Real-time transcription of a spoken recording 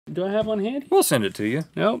Do I have one handy? We'll send it to you.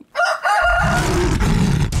 Nope.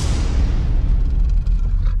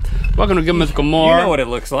 Welcome to Good Mythical Morning. You know what it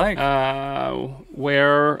looks like.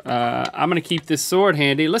 Where I'm gonna keep this sword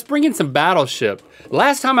handy. Let's bring in some Battleship.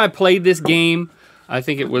 Last time I played this game, I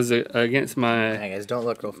think it was against my Hey guys, don't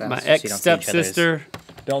look real fast. my so you don't see each ex-stepsister,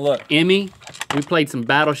 Don't look. Emmy. We played some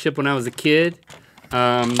Battleship when I was a kid.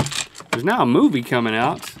 There's now a movie coming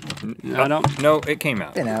out. I don't. No, it came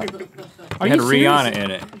out. other's. You know, Are It had you Rihanna serious?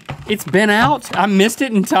 in it. It's been out. I missed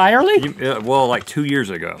it entirely. Well, like 2 years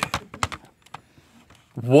ago.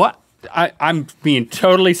 What? I'm being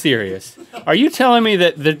totally serious. Are you telling me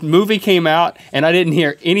that the movie came out and I didn't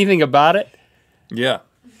hear anything about it? Yeah.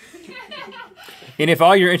 And if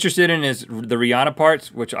all you're interested in is the Rihanna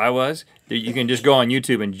parts, which I was, you can just go on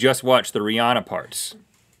YouTube and just watch the Rihanna parts.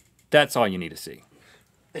 That's all you need to see.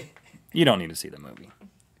 You don't need to see the movie.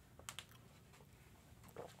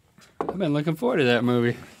 I've been looking forward to that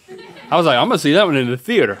movie. I was like, I'm gonna see that one in the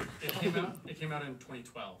theater. It came out in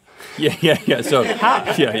 2012. Yeah. So,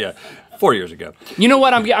 yeah. 4 years ago. You know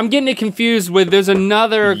what? I'm getting it confused with. There's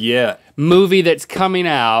another Yeah. movie that's coming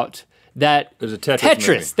out that There's a Tetris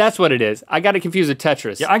movie. That's what it is. I got it confused with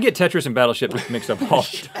Tetris. Yeah, I get Tetris and Battleship mixed up all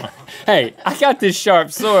the time. Hey, I got this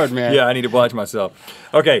sharp sword, man. Yeah, I need to watch myself.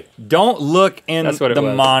 Okay, don't look in That's what it the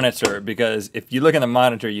was. monitor, because if you look in the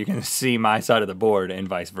monitor, you can see my side of the board and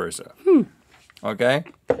vice versa. Okay?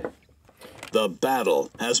 The battle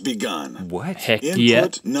has begun. What? Heck Input yeah.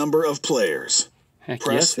 number of players. Heck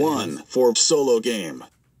Press yes, it 1 is. for solo game.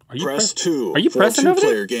 Are you Press press- 2 Are you for pressing over there?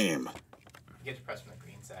 two-player game. You get to press from the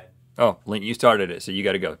green side. Oh, Link, you started it, so you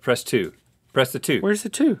got to go. Press 2. Press the 2. Where's the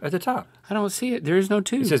 2? At the top. I don't see it. There is no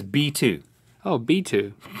 2. It says B2. Oh,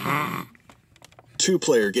 B2.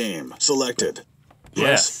 Two-player game selected. Press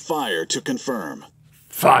Yes. fire to confirm.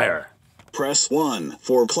 Fire. Press 1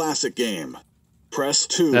 for classic game. Press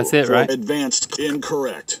 2 That's it, for right? advanced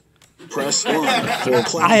incorrect. Press 1 for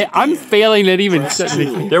classic I'm game. failing at even Press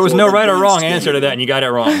setting 2 There was for no right or wrong advanced answer to game. that, and you got it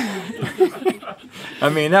wrong. I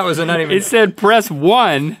mean, that was not even... It said press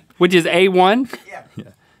 1, which is A1.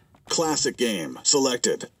 Classic game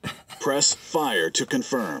selected. Press fire to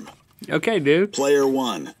confirm. Okay, dude. Player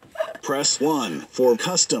 1. Press 1 for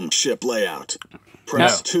custom ship layout.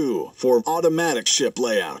 Press No. 2 for automatic ship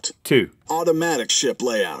layout. 2. Automatic ship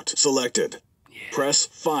layout selected. Press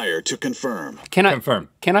fire to confirm. Can I Confirm.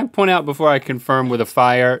 Can I point out before I confirm with a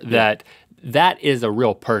fire that that is a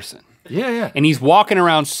real person, Yeah. and he's walking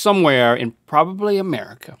around somewhere in probably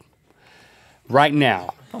America right now.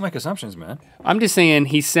 Don't make assumptions, man. I'm just saying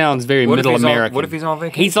he sounds very What if middle he's on- American. what if he's on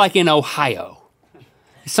vacation? He's like in Ohio.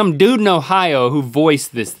 Some dude in Ohio who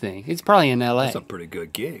voiced this thing. It's probably in LA. That's a pretty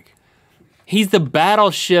good gig. He's the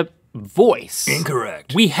Battleship voice.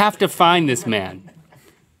 Incorrect. We have to find this man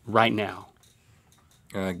right now.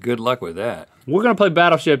 Good luck with that. We're gonna play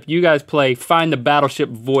Battleship. You guys play Find the Battleship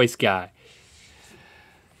voice guy.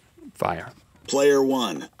 Fire. Player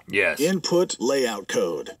 1. Yes. Input layout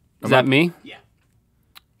code. Is that me? Yeah.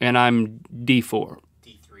 And I'm D4.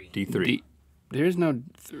 D3. D3. D. There's no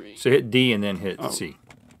 3. So hit D and then hit C.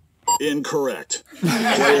 Incorrect.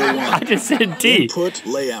 Player 1. I just said D. Input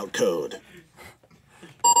layout code.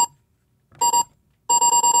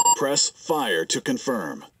 Press fire to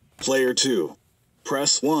confirm. Player 2.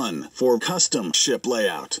 Press 1 for custom ship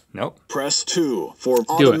layout. Nope. Press 2 for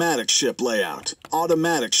automatic ship layout.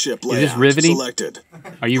 Automatic ship layout this riveting? selected.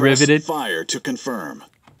 Are you Press riveted? fire to confirm.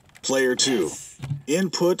 Player 2.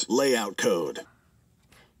 Input layout code.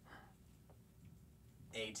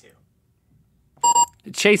 A2.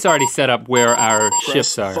 Chase already set up where our Press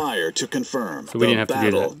ships are. fire to confirm. So we didn't have to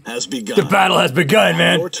do battle that. has begun. The battle has begun,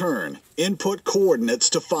 man. Your turn. Input coordinates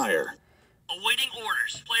to fire. Awaiting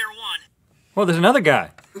orders. Player 1. Well, there's another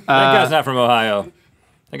guy. That guy's not from Ohio.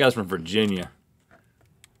 That guy's from Virginia.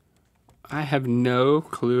 I have no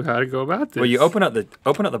clue how to go about this. Well, you open up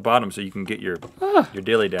the bottom so you can get your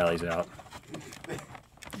dilly dallies out.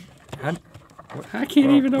 I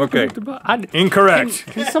can't even open okay. up the bottom. Incorrect.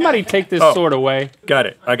 Can somebody take this Oh. sword away? Got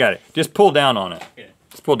it. I got it. Just pull down on it.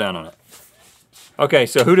 Just pull down on it. Okay,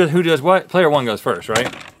 so who does what? Player 1 goes first,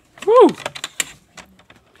 right? Woo!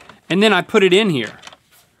 And then I put it in here.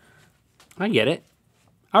 I get it.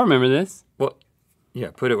 I remember this. Well, yeah,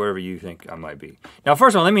 put it wherever you think I might be. Now,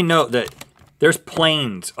 first of all, let me note that there's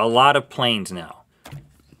planes, a lot of planes now.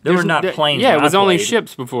 There were not planes. Yeah, when it was I only played.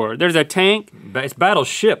 ships before. There's a tank. But it's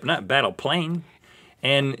battleship, not battle plane.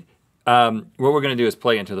 And what we're gonna do is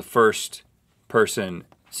play until the first person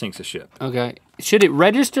sinks a ship. Okay. Should it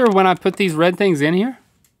register when I put these red things in here?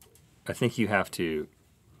 I think you have to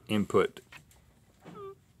input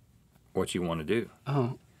what you want to do.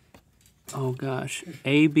 Oh. Oh gosh.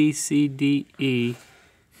 A, B, C, D, E.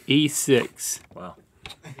 E6. Wow.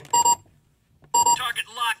 Target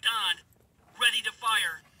locked on. Ready to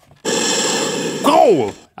fire.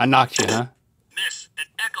 Oh! I knocked you, huh? Miss at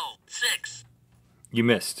Echo 6. You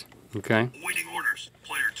missed. Okay. Awaiting orders.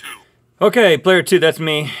 Player 2. Okay, player 2, that's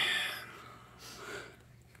me.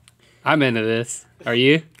 I'm into this. Are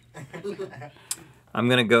you? I'm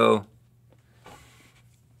gonna go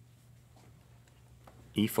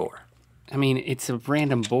E4. I mean, it's a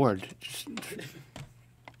random board.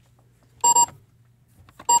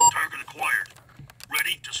 Target acquired.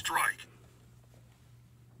 Ready to strike.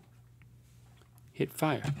 Hit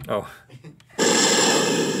fire. Oh.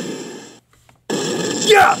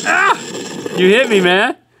 Yeah! Ah! You hit me,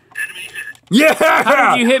 man. Enemy hit. Yeah!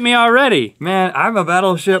 How did you hit me already? Man, I'm a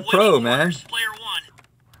Battleship pro, Awaiting man. orders. Player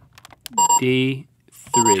 1. D3.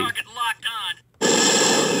 Target locked on.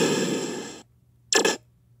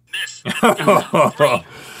 Miss at Delta 3.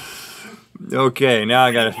 Okay, now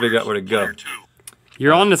I gotta figure out where to go. Player 2.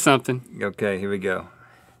 You're on to something. Okay, here we go.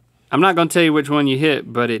 I'm not going to tell you which one you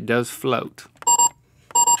hit, but it does float.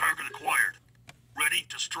 Target acquired. Ready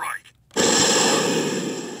to strike.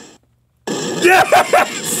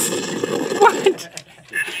 Yes! What? Enemy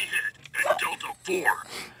hit at Delta 4.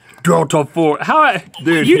 Delta 4. How?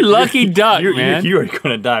 Dude, You lucky duck, you, man. You are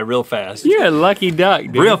gonna die real fast. You're a lucky duck,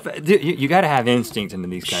 dude. Real fast. Dude, you gotta have instinct into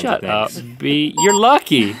these kinds Shut of up, things. B. You're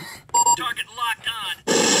lucky. Target locked on.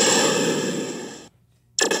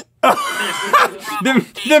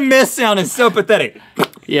 The miss sound is so pathetic.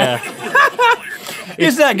 Yeah.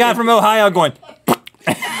 It's that guy from Ohio going,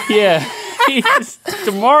 Yeah. He's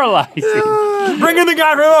demoralizing. bring in the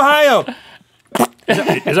guy from Ohio.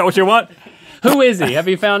 Is that what you want? Who is he? Have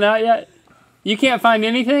you found out yet? You can't find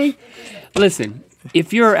anything? Listen,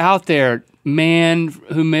 if you're out there, man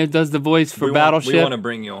does the voice for Battleship, We want to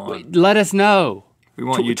bring you on. let us know. We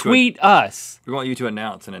want you to Tweet us. We want you to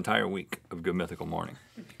announce an entire week of Good Mythical Morning.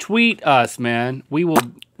 Tweet us, man. We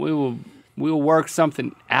will work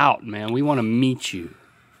something out, man. We want to meet you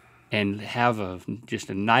and have just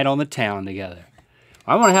a night on the town together.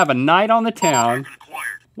 I want to have a night on the town. Target acquired.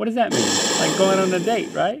 What does that mean? Like going on a date,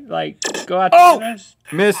 right? Like go out to dinner.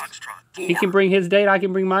 Missed. Foxtrot 4. He can bring his date, I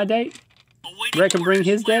can bring my date. Awaiting Rhett can bring orders.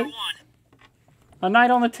 his Player date? 1. A night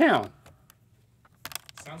on the town.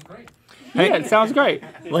 Sounds great. Yeah, it sounds great.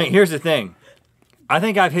 Link, here's the thing. I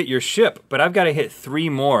think I've hit your ship, but I've got to hit 3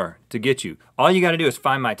 more to get you. All you got to do is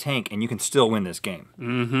find my tank, and you can still win this game.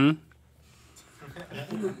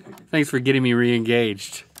 Thanks for getting me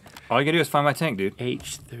re-engaged. All you got to do is find my tank, dude.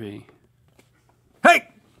 H3. Hey!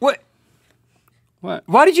 What? What?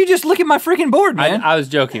 Why did you just look at my freaking board, man? I was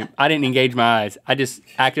joking. I didn't engage my eyes. I just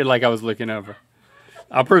acted like I was looking over.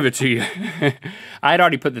 I'll prove it to you. I had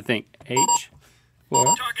already put the thing. H4.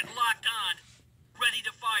 Target locked on. Ready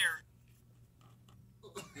to fire.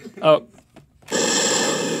 Oh,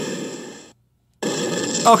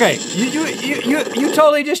 Okay, you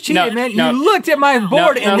totally just cheated, No, man. no. You looked at my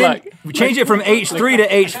board no, and then look. changed it from H3 to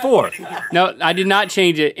H4. no, I did not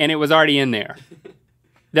change it, and it was already in there.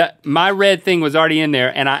 My red thing was already in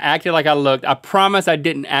there, and I acted like I looked. I promise I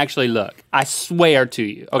didn't actually look. I swear to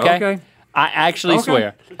you, okay? Okay. I actually Okay.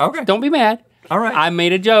 swear. Okay. Don't be mad. All right. I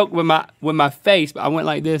made a joke with my face, but I went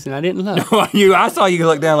like this, and I didn't look. I saw you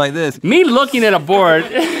look down like this. Me looking at a board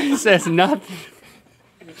says nothing.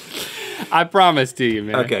 I promise to you,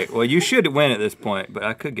 man. Okay, well, you should win at this point, but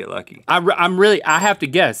I could get lucky. I have to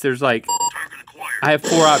guess. There's like, Target acquired. I have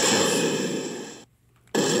 4 options.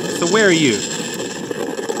 So where are you? Enemy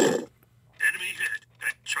hit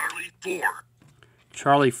at Charlie 4.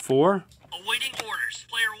 Charlie 4? Awaiting orders.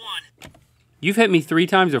 Player 1. You've hit me 3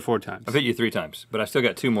 times or 4 times? I've hit you 3 times, but I still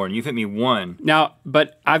got 2 more, and you've hit me 1. Now,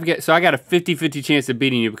 but I got a 50-50 chance of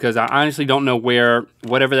beating you because I honestly don't know where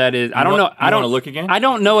whatever that is. I don't know. You wanna look again? I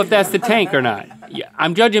don't know if that's the tank or not. Yeah,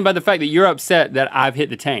 I'm judging by the fact that you're upset that I've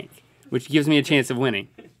hit the tank, which gives me a chance of winning.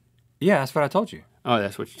 Yeah, that's what I told you. Oh,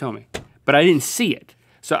 that's what you told me. But I didn't see it.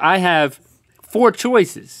 So I have 4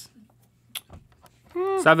 choices.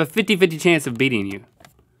 So I have a 50-50 chance of beating you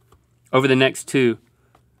over the next 2.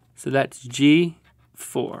 So that's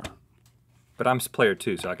G4. But I'm player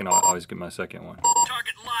 2, so I can always get my second one.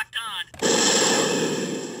 Target locked on.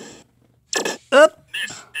 Up.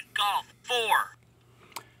 Miss at Golf 4.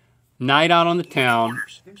 Night out on the town.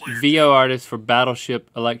 Orders. Player VO artist for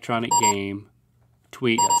Battleship electronic game.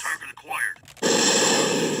 Tweet us. Target acquired.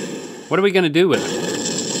 What are we gonna do with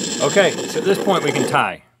it? Okay, so at this point we can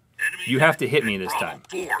tie. Enemy You have to hit me this Bravo time,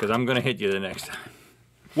 4. because I'm gonna hit you the next time.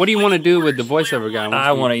 What do you want to do with the voiceover guy?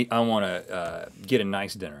 I want to get a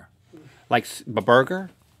nice dinner, like a burger.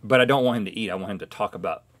 but I don't want him to eat. I want him to talk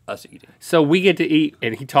about us eating. So we get to eat,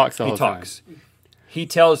 and he talks the whole He talks. He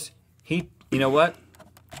tells, you know what?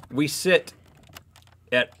 We sit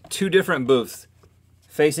at 2 different booths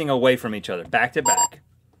facing away from each other, back to back.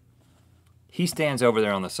 He stands over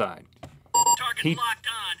there on the side. Target locked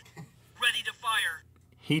on. Ready to fire.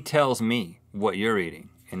 He tells me what you're eating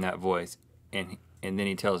in that voice, and then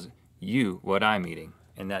he tells you what I'm eating,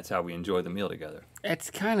 and that's how we enjoy the meal together.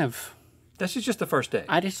 It's kind of... This is just the first day.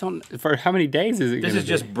 I just don't... For how many days is it This is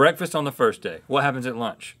just breakfast on the first day. What happens at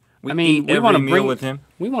lunch? We eat we every want to meal bring with him.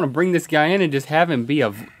 We want to bring this guy in and just have him be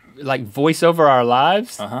a like voice over our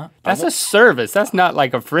lives. Uh-huh. That's a service. That's not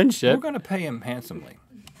like a friendship. We're going to pay him handsomely.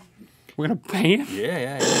 We're gonna pay him.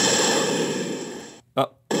 Yeah.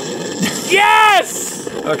 Oh. Yes.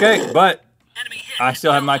 Okay, but Enemy hit. I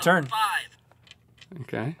still have my turn. 5.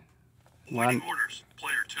 Okay. Waiting orders.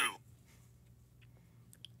 Player 2.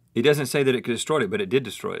 He doesn't say that it could destroy it, but it did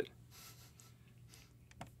destroy it.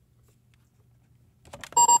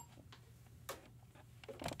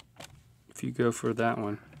 If you go for that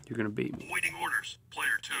one, you're gonna beat me. Waiting orders.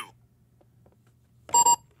 Player 2.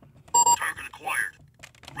 Target acquired.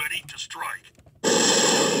 Ready to strike.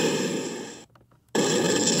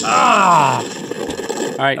 All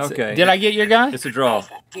right. Okay. So did I get your guy? It's a draw.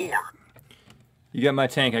 Alpha 4. You got my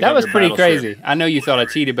tank. I That got was your pretty battleship. crazy. I know you thought I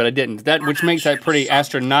cheated, but I didn't. That which makes that pretty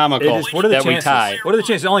astronomical It is. What are the that we chances? tied. What are the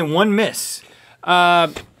chances? Only 1 miss.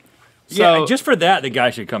 So Yeah, just for that, the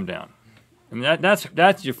guy should come down. I mean,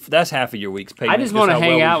 that's half of your week's payment. I just want to how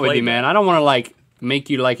hang well we out with played you, man. that. I don't want to like make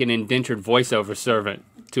you like an indentured voiceover servant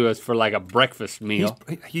to us for like a breakfast meal.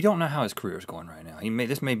 You don't know how his career's going right now.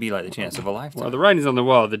 This may be like the chance of a lifetime. Well, the writing's on the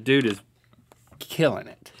wall. The dude is killing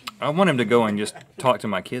it. I want him to go and just talk to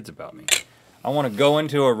my kids about me. I want to go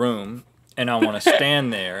into a room and I want to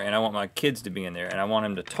stand there and I want my kids to be in there and I want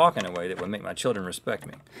him to talk in a way that would make my children respect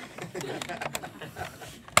me.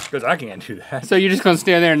 Because I can't do that. So you're just gonna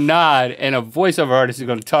stand there and nod, and a voiceover artist is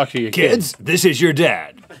gonna talk to your kids. Kids, this is your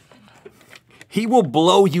dad. He will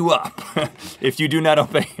blow you up if you do not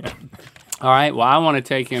obey him. All right. Well, I want to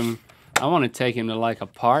take him. I want to take him to like a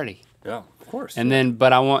party, Yeah, of course. and then,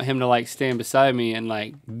 but I want him to like stand beside me and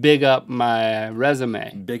like big up my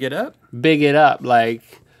resume, big it up. big it up,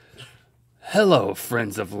 like, hello,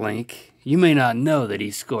 friends of Link. You may not know that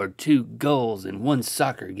he scored 2 goals in 1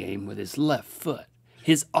 soccer game with his left foot,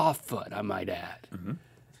 his off foot, I might add.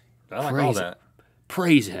 I like all Praise that.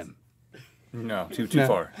 Praise him. No, too No,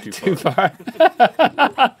 far. Too far.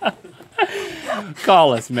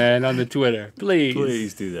 Call us, man, on the Twitter, please.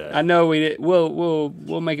 Please do that. I know we did.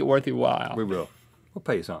 We'll make it worth your while. We will. We'll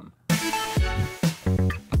pay you something.